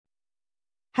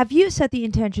Have you set the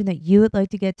intention that you would like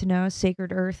to get to know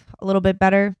Sacred Earth a little bit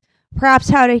better? Perhaps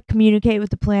how to communicate with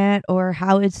the planet or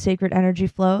how its sacred energy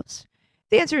flows?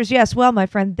 The answer is yes. Well, my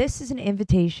friend, this is an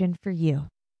invitation for you.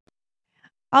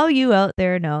 All you out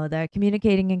there know that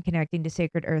communicating and connecting to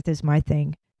Sacred Earth is my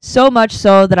thing. So much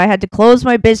so that I had to close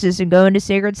my business and go into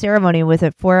sacred ceremony with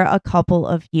it for a couple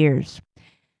of years.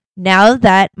 Now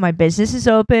that my business is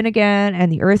open again and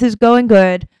the earth is going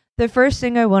good, the first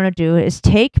thing I want to do is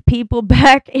take people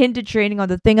back into training on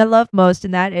the thing I love most,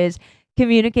 and that is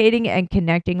communicating and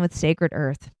connecting with sacred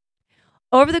earth.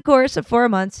 Over the course of 4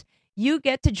 months, you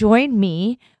get to join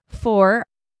me for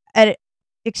an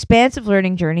expansive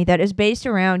learning journey that is based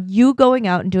around you going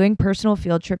out and doing personal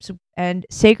field trips and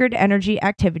sacred energy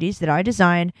activities that I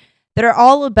design that are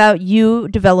all about you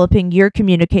developing your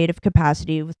communicative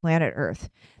capacity with planet Earth.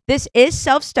 This is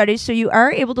self study, so you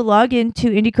are able to log into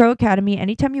Indie Crow Academy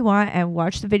anytime you want and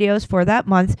watch the videos for that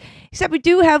month. Except we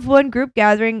do have one group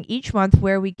gathering each month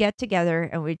where we get together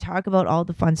and we talk about all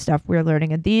the fun stuff we're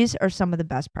learning, and these are some of the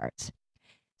best parts.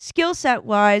 Skill set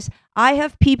wise, I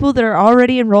have people that are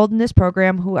already enrolled in this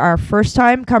program who are first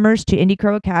time comers to Indie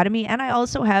Crow Academy, and I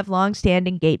also have long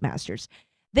standing gate masters.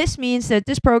 This means that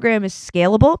this program is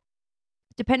scalable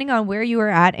depending on where you are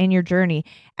at in your journey.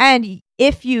 And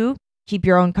if you keep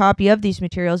your own copy of these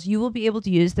materials, you will be able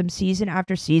to use them season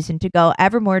after season to go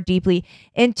ever more deeply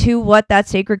into what that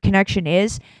sacred connection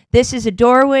is. This is a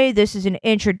doorway, this is an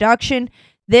introduction.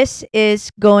 This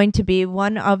is going to be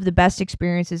one of the best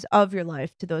experiences of your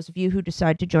life to those of you who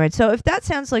decide to join. So if that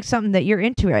sounds like something that you're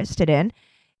interested in,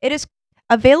 it is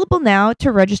available now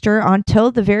to register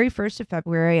until the very 1st of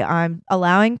February. I'm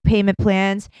allowing payment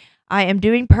plans. I am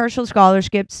doing partial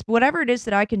scholarships, whatever it is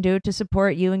that I can do to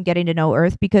support you in getting to know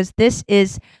Earth, because this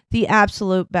is the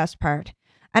absolute best part.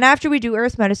 And after we do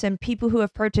Earth medicine, people who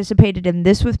have participated in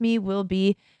this with me will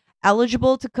be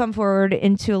eligible to come forward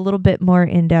into a little bit more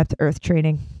in-depth Earth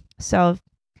training. So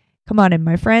come on in,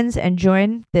 my friends, and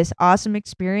join this awesome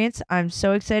experience. I'm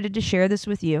so excited to share this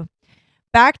with you.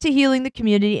 Back to healing the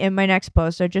community in my next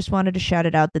post. I just wanted to shout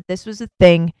it out that this was a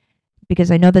thing because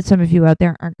I know that some of you out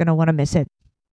there aren't going to want to miss it.